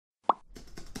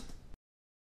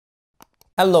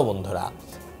Hello বন্ধুরা,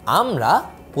 আমরা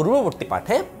পূর্ববর্তী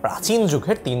পাঠে প্রাচীন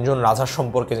যুগের তিনজন রাজার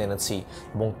সম্পর্কে জেনেছি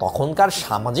এবং তখনকার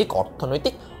সামাজিক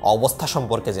অর্থনৈতিক অবস্থা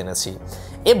সম্পর্কে জেনেছি।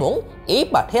 এবং এই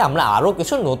পাঠে আমরা আরও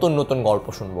কিছু নতুন নতুন গল্প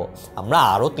শুনব। আমরা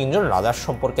আরও তিনজন রাজার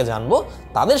সম্পর্কে জানব,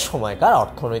 তাদের সময়কার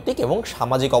অর্থনৈতিক এবং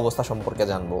সামাজিক অবস্থা সম্পর্কে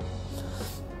জানব।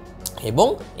 এবং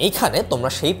এইখানে তোমরা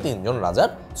সেই তিনজন রাজার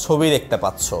ছবি দেখতে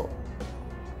পাচ্ছ।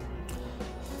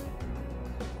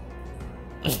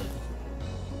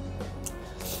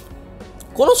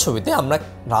 কোনো ছবিতে আমরা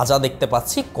রাজা দেখতে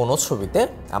পাচ্ছি, কোনো ছবিতে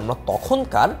আমরা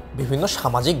তখনকার বিভিন্ন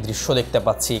সামাজিক দৃশ্য দেখতে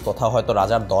পাচ্ছি। কোথাও হয়তো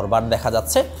রাজার দরবার দেখা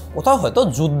যাচ্ছে, কোথাও হয়তো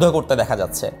যুদ্ধ করতে দেখা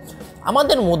যাচ্ছে।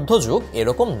 আমাদের মধ্যযুগ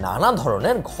এরকম নানা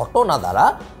ধরনের ঘটনা দ্বারা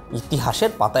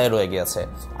ইতিহাসের পাতায় রয়ে গিয়েছে।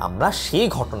 আমরা সেই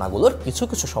ঘটনাগুলোর কিছু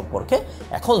কিছু সম্পর্কে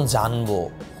এখন জানব।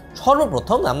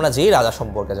 সর্বপ্রথম আমরা যেই রাজা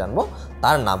সম্পর্কে জানব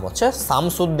তার নাম হচ্ছে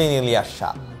শামসুদ্দিন ইলিয়াস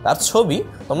শাহ। তার ছবি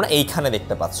তোমরা এইখানে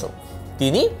দেখতে পাচ্ছ।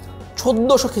 তিনি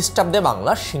 1400 খ্রিস্টাব্দে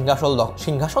বাংলার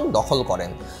সিংহাসন দখল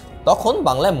করেন। তখন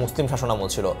বাংলায় মুসলিম শাসনামল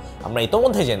ছিল। আমরা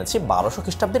ইতোমধ্যে জেনেছি 1200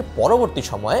 খ্রিস্টাব্দের পরবর্তী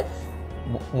সময়ে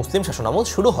মুসলিম শাসনামল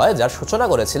শুরু হয়, যার সূচনা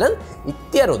করেছিলেন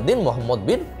ইখতিয়ার উদ্দিন মোহাম্মদ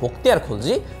বীর বখতিয়ার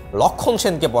খলজি লক্ষণ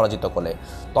সেনকে পরাজিত করে।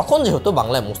 তখন যেহেতু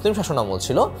বাংলায় মুসলিম শাসনামল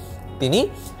ছিল,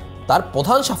 তার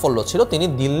প্রধান সাফল্য ছিল তিনি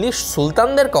দিল্লির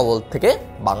সুলতানদের কবল থেকে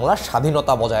বাংলার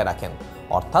স্বাধীনতা বজায় রাখেন।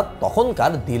 অর্থাৎ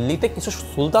তখনকার দিল্লিতে কিছু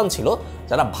সুলতান ছিল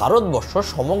যারা ভারতবর্ষ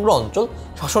সমগ্র অঞ্চল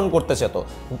শাসন করতে চেত,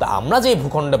 কিন্তু আমরা যেই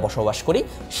ভূখণ্ডে বসবাস করি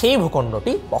সেই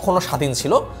ভূখণ্ডটি কখনো স্বাধীন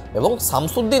ছিল এবং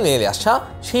শামসুদ্দিন ইলিয়াস শাহ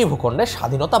সেই ভূখণ্ডের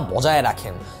স্বাধীনতা বজায়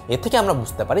রাখেন। এ থেকে আমরা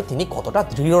বুঝতে পারি তিনি কতটা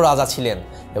দৃঢ় রাজা ছিলেন।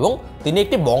 এবং তিনি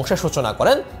একটি বংশের সূচনা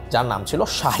করেন যার নাম ছিল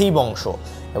শাহী বংশ।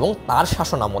 এবং তার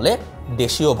শাসনামলে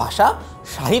দেশীয় ভাষা,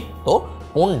 সাহিত্য,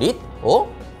 পণ্ডিত ও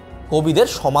কবিদের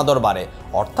সমাদর বাড়ে।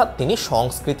 অর্থাৎ তিনি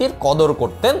সংস্কৃতির কদর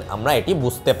করতেন, আমরা এটি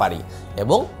বুঝতে পারি।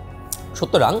 এবং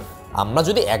সুতরাং আমরা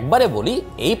যদি একবারে বলি,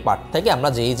 এই পাঠ থেকে আমরা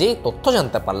যেই তথ্য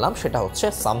জানতে পারলাম সেটা হচ্ছে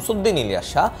শামসুদ্দিন ইলিয়াস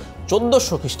শাহ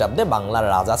 1400 খ্রিস্টাব্দে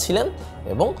বাংলার রাজা ছিলেন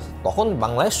এবং তখন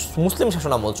বাংলায় মুসলিম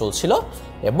শাসনামল চলছিল।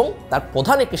 এবং তার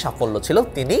প্রধান একটি সাফল্য ছিল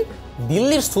তিনি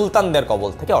দিল্লির সুলতানদের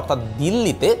কবল থেকে, অর্থাৎ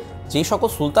দিল্লিতে যেই সকল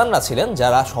সুলতানরা ছিলেন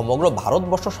যারা সমগ্র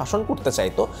ভারতবর্ষ শাসন করতে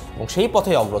চাইতো এবং সেই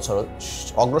পথে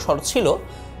অগ্রসর ছিল,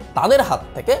 তাদের হাত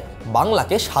থেকে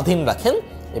বাংলাকে স্বাধীন রাখেন।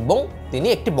 এবং তিনি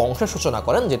একটি বংশের সূচনা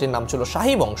করেন যেটির নাম ছিল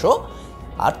শাহী বংশ।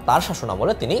 আর তার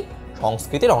শাসনামলে তিনি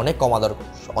সংস্কৃতির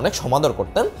অনেক সমাদর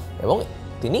করতেন এবং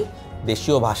তিনি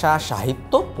দেশীয় ভাষা,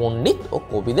 সাহিত্য, পণ্ডিত ও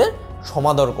কবিদের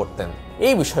সমাদর করতেন।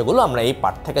 এই বিষয়গুলো আমরা এই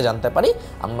পাঠ থেকে জানতে পারি।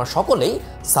 আমরা সকলেই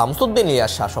শামসুদ্দিন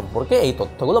ইলিয়াস শাহ সম্পর্কে এই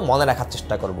তথ্যগুলো মনে রাখার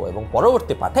চেষ্টা করব এবং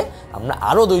পরবর্তী পাঠে আমরা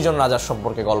আরও দুইজন রাজার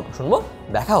সম্পর্কে গল্প শুনবো।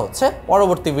 দেখা হচ্ছে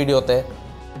পরবর্তী ভিডিওতে।